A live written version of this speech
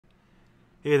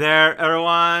Hey there,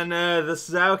 everyone. This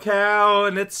is Cow,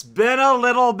 and it's been a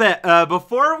little bit.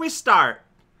 Before we start,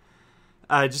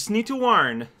 I just need to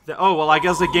warn that. Oh, well, I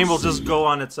guess the game will just go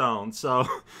on its own. So,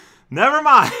 never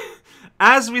mind.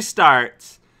 As we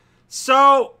start.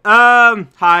 So,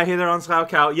 hi, hey there on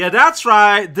Cow. Yeah, that's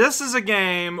right. This is a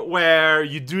game where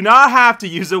you do not have to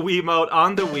use a Wiimote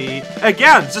on the Wii.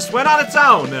 Again, just went on its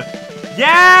own.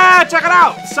 Yeah, check it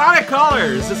out. Sonic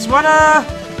Colors. It's one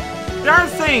of. There are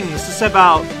things to say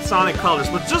about Sonic Colors,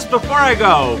 but just before I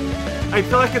go, I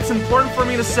feel like it's important for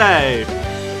me to say,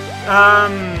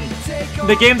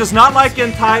 the game does not like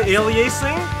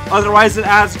anti-aliasing, otherwise it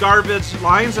adds garbage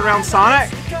lines around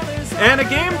Sonic, and the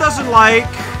game doesn't like,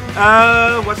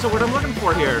 what's the word I'm looking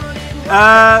for here,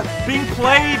 being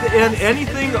played in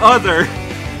anything other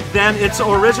than its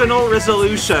original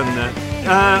resolution.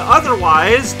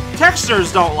 Otherwise,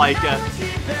 textures don't like it.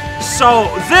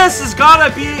 So, this is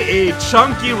gonna be a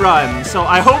chunky run, so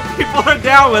I hope people are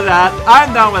down with that.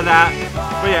 I'm down with that.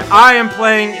 But yeah, I am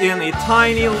playing in a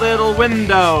tiny little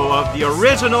window of the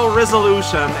original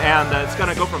resolution, and it's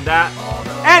gonna go from that.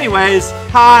 Anyways,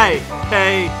 hi,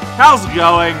 hey, how's it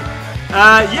going?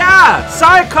 Yeah,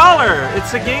 Sonic Color!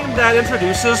 It's a game that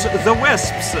introduces the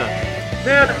Wisps.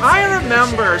 Man, I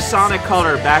remember Sonic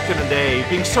Color back in the day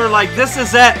being sort of like, this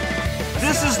is it!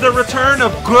 This is the return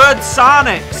of good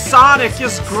Sonic! Sonic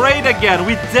is great again!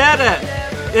 We did it!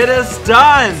 It is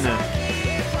done!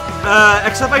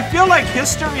 Except I feel like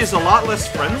history is a lot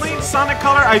less friendly in Sonic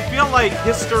Color. I feel like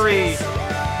history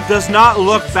does not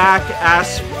look back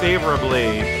as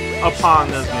favorably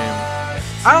upon this game.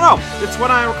 I don't know. It's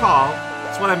what I recall.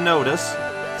 It's what I've noticed.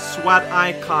 It's what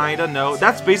I kinda know.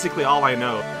 That's basically all I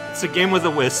know. It's a game with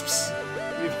the Wisps.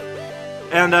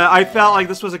 And I felt like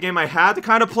this was a game I had to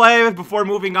kind of play before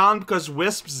moving on, because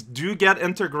Wisps do get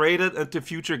integrated into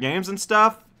future games and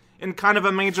stuff in kind of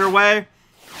a major way.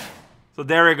 So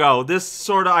there we go. This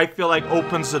sort of, I feel like,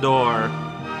 opens the door.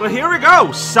 But here we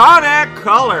go! Sonic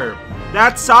Color!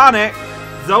 That's Sonic.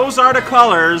 Those are the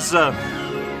colors. I'm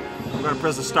gonna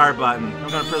press the start button. I'm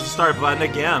gonna press the start button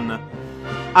again.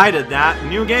 I did that.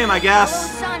 New game, I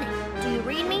guess. Hello, Sonic. Do you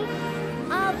read me?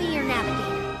 I'll be your navigator.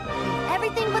 Leave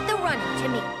everything but the running to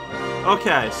me.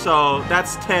 Okay, so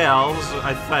that's Tails,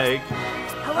 I think.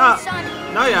 Hello, Sonic.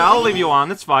 No, yeah, I'll leave you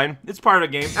on. It's fine. It's part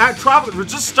of the game. We're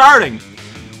just starting.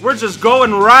 We're just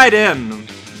going right in.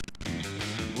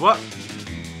 What?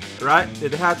 Right?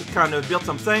 It had to kind of build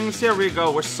some things. Here we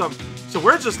go. So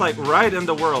we're just like right in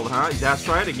the world, huh? That's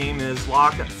right. The game is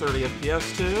locked at 30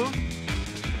 FPS too.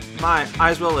 My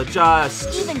eyes will adjust.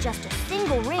 Even just a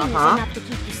single ring is enough to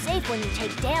keep you safe when you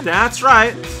take damage. That's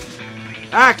right.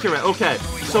 Accurate. Okay.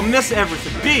 So miss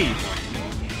everything. B.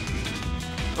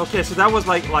 Okay, so that was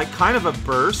like kind of a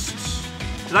burst.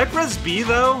 Did I press B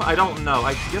though? I don't know.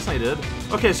 I guess I did.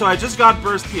 Okay, so I just got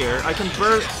burst here. I can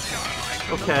burst.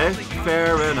 Okay,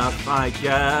 fair enough, I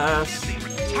guess.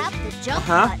 Tap the jump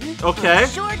button okay. for a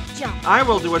short jump. I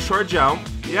will do a short jump.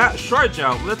 Yeah, short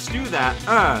jump. Let's do that.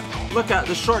 Look at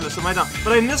the shortness of my jump.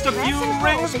 But I missed a few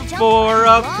rings before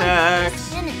of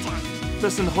text.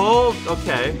 Press and hold.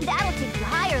 Okay. That'll take you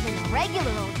higher than a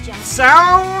regular old jump.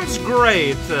 Sounds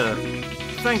great.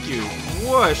 Thank you.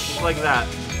 Whoosh, like that.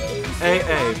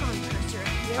 AA.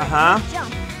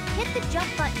 Jump. Hit the jump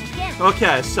button again.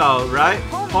 Okay, so, right?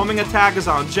 Homing attack is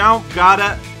on jump. Got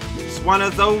it. It's one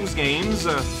of those games.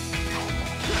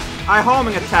 I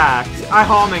homing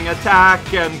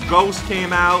attack, and Ghost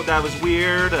came out. That was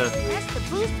weird. Press the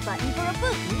boost button for a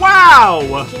boost. Wow!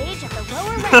 Engage at the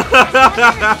lower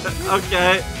left.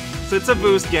 Okay, so it's a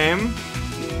boost game.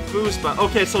 Boost button.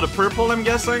 Okay, so the purple, I'm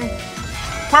guessing.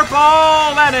 Purple,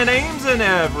 and it aims and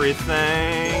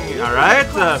everything. All right.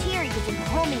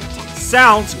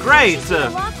 Sounds great.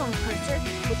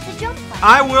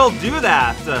 I will do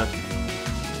that.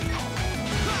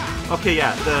 Okay,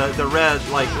 yeah, the red,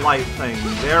 like, light thing.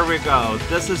 There we go.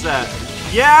 This is it.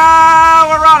 Yeah,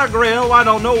 we're on a grill. I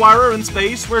don't know why we're in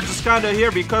space. We're just kind of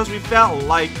here because we felt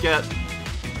like it.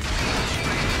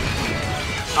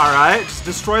 Alright, just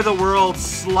destroy the world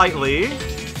slightly.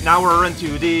 Now we're in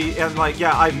 2D, and, like,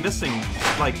 yeah, I'm missing,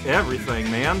 like, everything,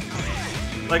 man.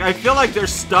 Like, I feel like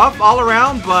there's stuff all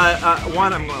around, but,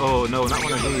 oh, no, not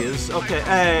one of these. Okay,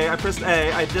 A, I pressed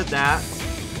A, I did that.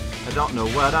 I don't know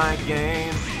what I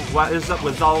gained. What is up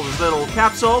with all those little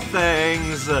capsule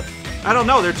things? I don't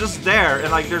know, they're just there, and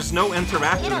like there's no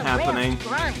interaction happening.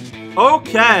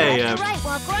 Okay.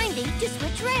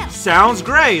 Sounds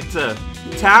great.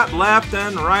 Tap left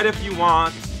and right if you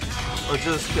want. Or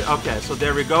just, okay, so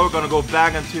there we go. We're gonna go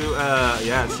back into,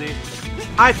 yeah, see?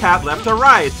 I tap left to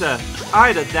right.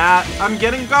 I did that. I'm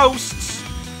getting ghosts.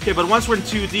 Okay, but once we're in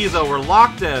 2D though, we're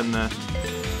locked in.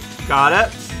 Got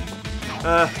it.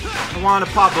 I want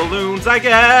to pop balloons, I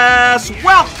guess.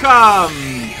 Welcome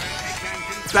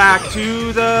back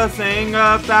to the thing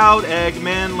about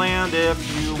Eggman Land. If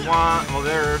you want, well,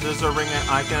 there's a ring that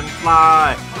I can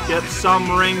fly. Get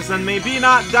some rings and maybe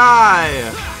not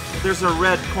die. There's a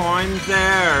red coin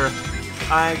there.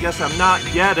 I guess I'm not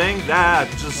getting that.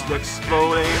 Just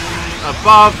exploding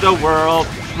above the world.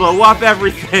 Blow up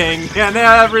everything and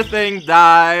everything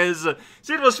dies.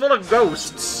 See, it was full of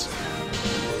ghosts.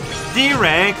 D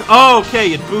rank. Oh,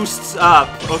 okay, it boosts up.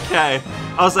 Okay.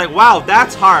 I was like, wow,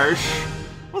 that's harsh.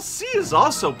 Well, C is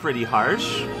also pretty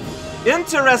harsh.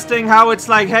 Interesting how it's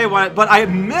like, hey, what? But I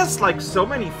missed like so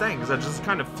many things that just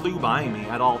kind of flew by me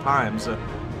at all times.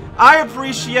 I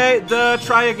appreciate the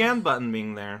try again button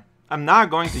being there. I'm not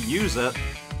going to use it,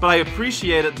 but I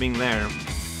appreciate it being there.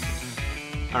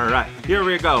 Alright, here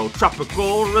we go.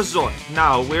 Tropical Resort.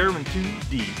 Now we're in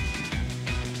 2D.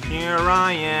 Here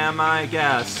I am, I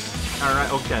guess.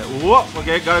 Alright, okay. Whoop,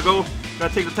 okay, gotta go.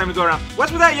 Gotta take the time to go around.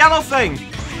 What's with that yellow thing?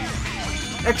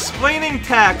 Explaining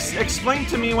text. Explain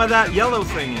to me what that yellow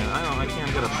thing is. I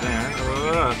can't get up there.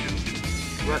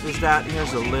 What is that?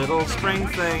 Here's a little spring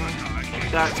thing.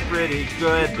 That's pretty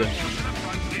good.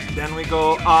 Then we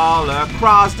go all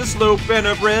across the slope and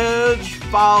a bridge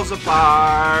falls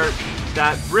apart.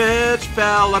 That bridge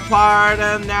fell apart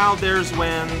and now there's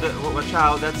wind. Watch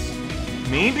out, that's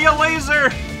maybe a laser.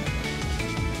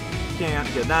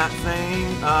 Can't get that thing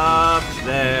up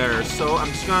there. So I'm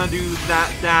just gonna do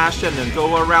that dash and then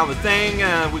go around the thing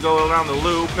and we go around the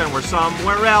loop and we're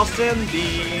somewhere else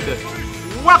indeed.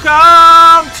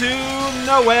 Welcome to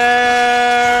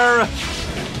nowhere.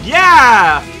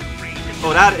 Yeah!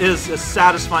 Oh, that is a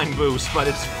satisfying boost, but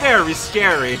it's very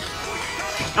scary.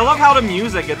 I love how the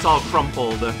music gets all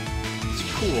crumpled. It's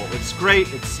cool. It's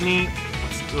great. It's neat.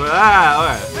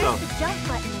 Alright, so. Press the jump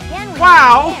button again when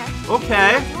Wow! you're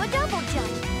there. Okay. Do a double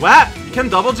jump. What? You can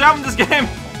double jump in this game?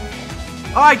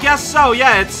 Oh, I guess so.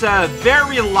 Yeah, it's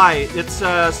very light. It's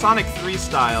Sonic 3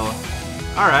 style.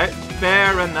 Alright,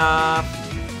 fair enough.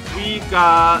 We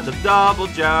got the double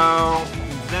jump.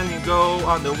 Then you go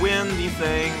on the windy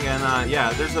thing, and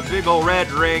yeah, there's a big old red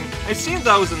ring. I've seen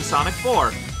those in Sonic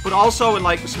 4, but also in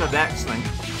like the Smedex thing.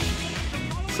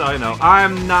 So, you know,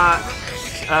 I'm not,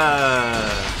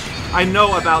 I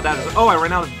know about that. Oh, I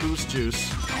ran out of boost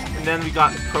juice. And then we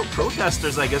got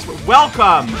protesters, I guess, but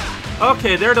welcome!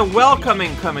 Okay, they're the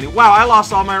welcoming committee. Wow, I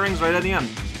lost all my rings right at the end.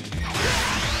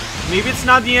 Maybe it's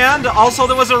not the end. Also,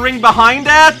 there was a ring behind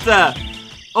it.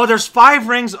 Oh, there's 5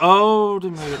 rings. Oh, to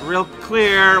make it real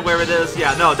clear where it is.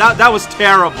 Yeah, no, that was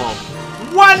terrible.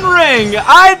 1 ring!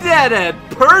 I did it!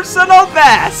 Personal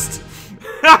best!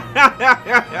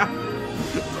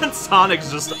 And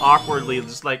Sonic's just awkwardly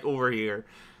just like over here.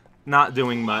 Not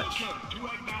doing much.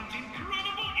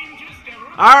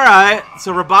 Alright,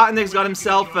 so Robotnik's got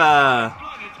himself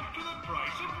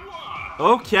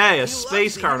okay, a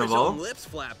space carnival. Lips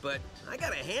flap, but I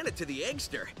gotta hand it to the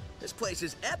Eggster. This place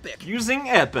is epic. Using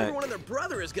epic. Everyone and their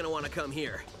brother is gonna want to come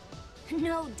here.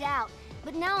 No doubt.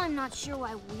 But now I'm not sure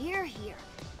why we're here.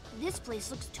 This place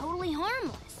looks totally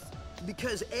harmless.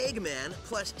 Because Eggman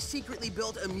plus secretly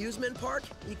built amusement park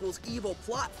equals evil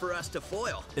plot for us to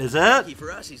foil. Is it? Lucky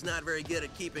for us, he's not very good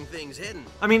at keeping things hidden.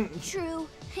 I mean, True.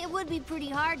 It would be pretty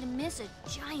hard to miss a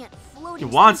giant floating.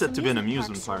 he wants space it to be an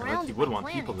amusement park. Like, he surrounded would by want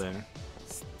people planets.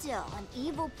 there. Still, an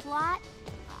evil plot?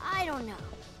 I don't know.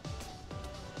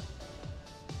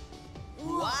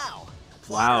 Wow.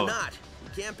 Plot Wow. or not,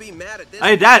 you can't be mad at this.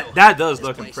 Hey, photo. that does This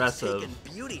look place has impressive. taken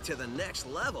beauty to the next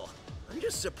level. I'm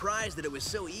just surprised that it was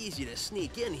so easy to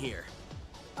sneak in here.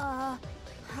 I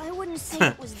wouldn't say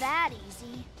it was that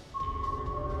easy.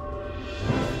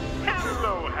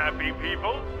 Hello, happy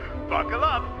people! Buckle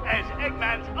up as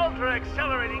Eggman's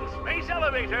ultra-accelerating space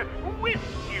elevator whisks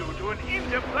you to an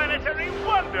interplanetary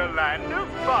wonderland of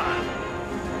fun!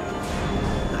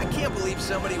 I can't believe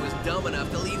somebody was dumb enough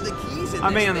to leave the keys in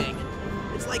this thing.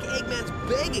 It's like Eggman's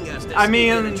begging us to sneak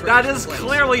in and that trash is the place.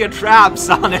 clearly a trap,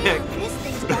 Sonic. This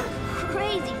thing's got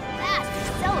crazy fast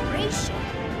acceleration.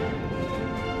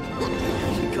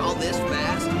 You call this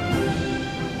fast?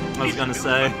 I was gonna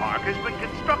say. The park has been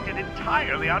constructed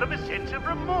entirely out of a sense of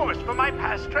remorse for my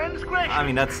past transgression. I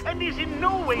mean, that's and is in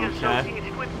no way okay.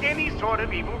 associated with any sort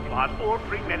of evil plot or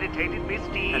premeditated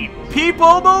misdeeds.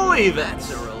 People believe it. That's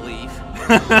a relief.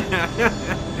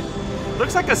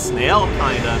 Looks like a snail,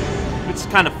 kinda. It's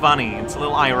kind of funny. It's a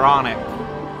little ironic.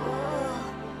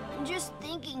 Just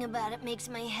thinking about it makes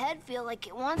my head feel like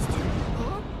it wants to.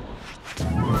 Huh?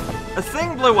 A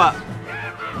thing blew up.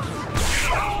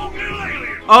 All new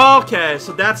aliens! Okay,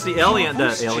 so that's the alien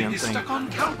thing. Stuck on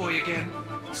cowboy again.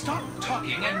 Stop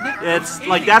talking and let It's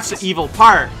like that's the evil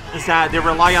part, is that they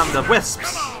rely on the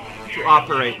wisps to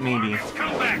operate, maybe.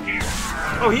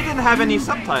 Oh, he didn't have any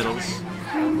subtitles.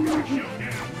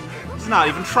 He's not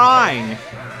even trying.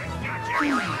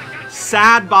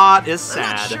 Sad bot is I'm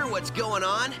not sad. sure what's going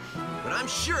on, but I'm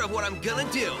sure of what I'm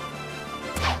gonna do.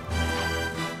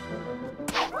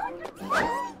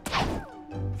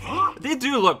 They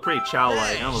do look pretty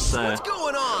chow-like, Hey, I will say. what's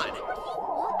going on?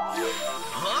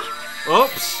 Huh?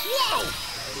 Oops.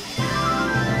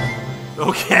 Whoa!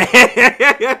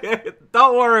 Okay.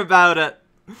 Don't worry about it.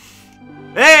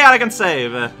 Hey, I can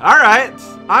save. Alright,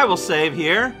 I will save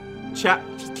here.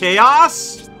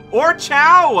 Chaos or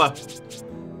Chow.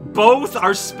 Both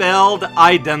are spelled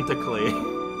identically.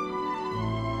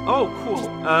 Oh, cool.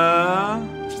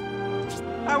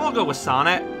 I will go with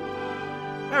Sonic.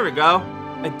 There we go.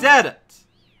 I did it.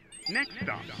 Next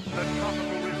stop, the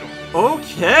tropical resort.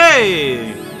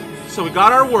 Okay. So we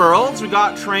got our worlds. We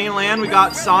got Trainland. We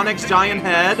got Sonic's giant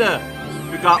head.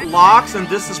 We got locks, and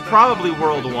this is probably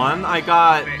World 1.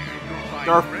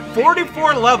 There are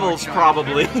 44 levels,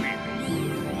 probably.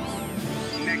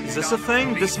 Is this a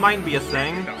thing? This might be a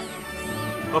thing.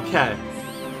 Okay.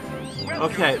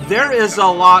 Okay, there is a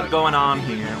lot going on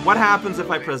here. What happens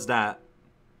if I press that?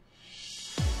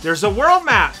 There's a world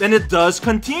map, and it does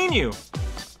continue.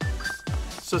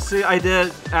 So see, I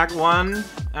did Act 1.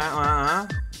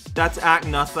 That's Act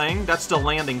Nothing. That's the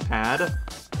landing pad.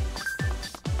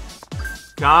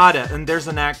 Got it. And there's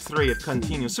an Act 3. It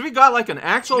continues. So we got like an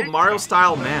actual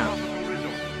Mario-style map.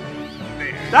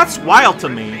 That's wild to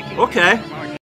me. Okay.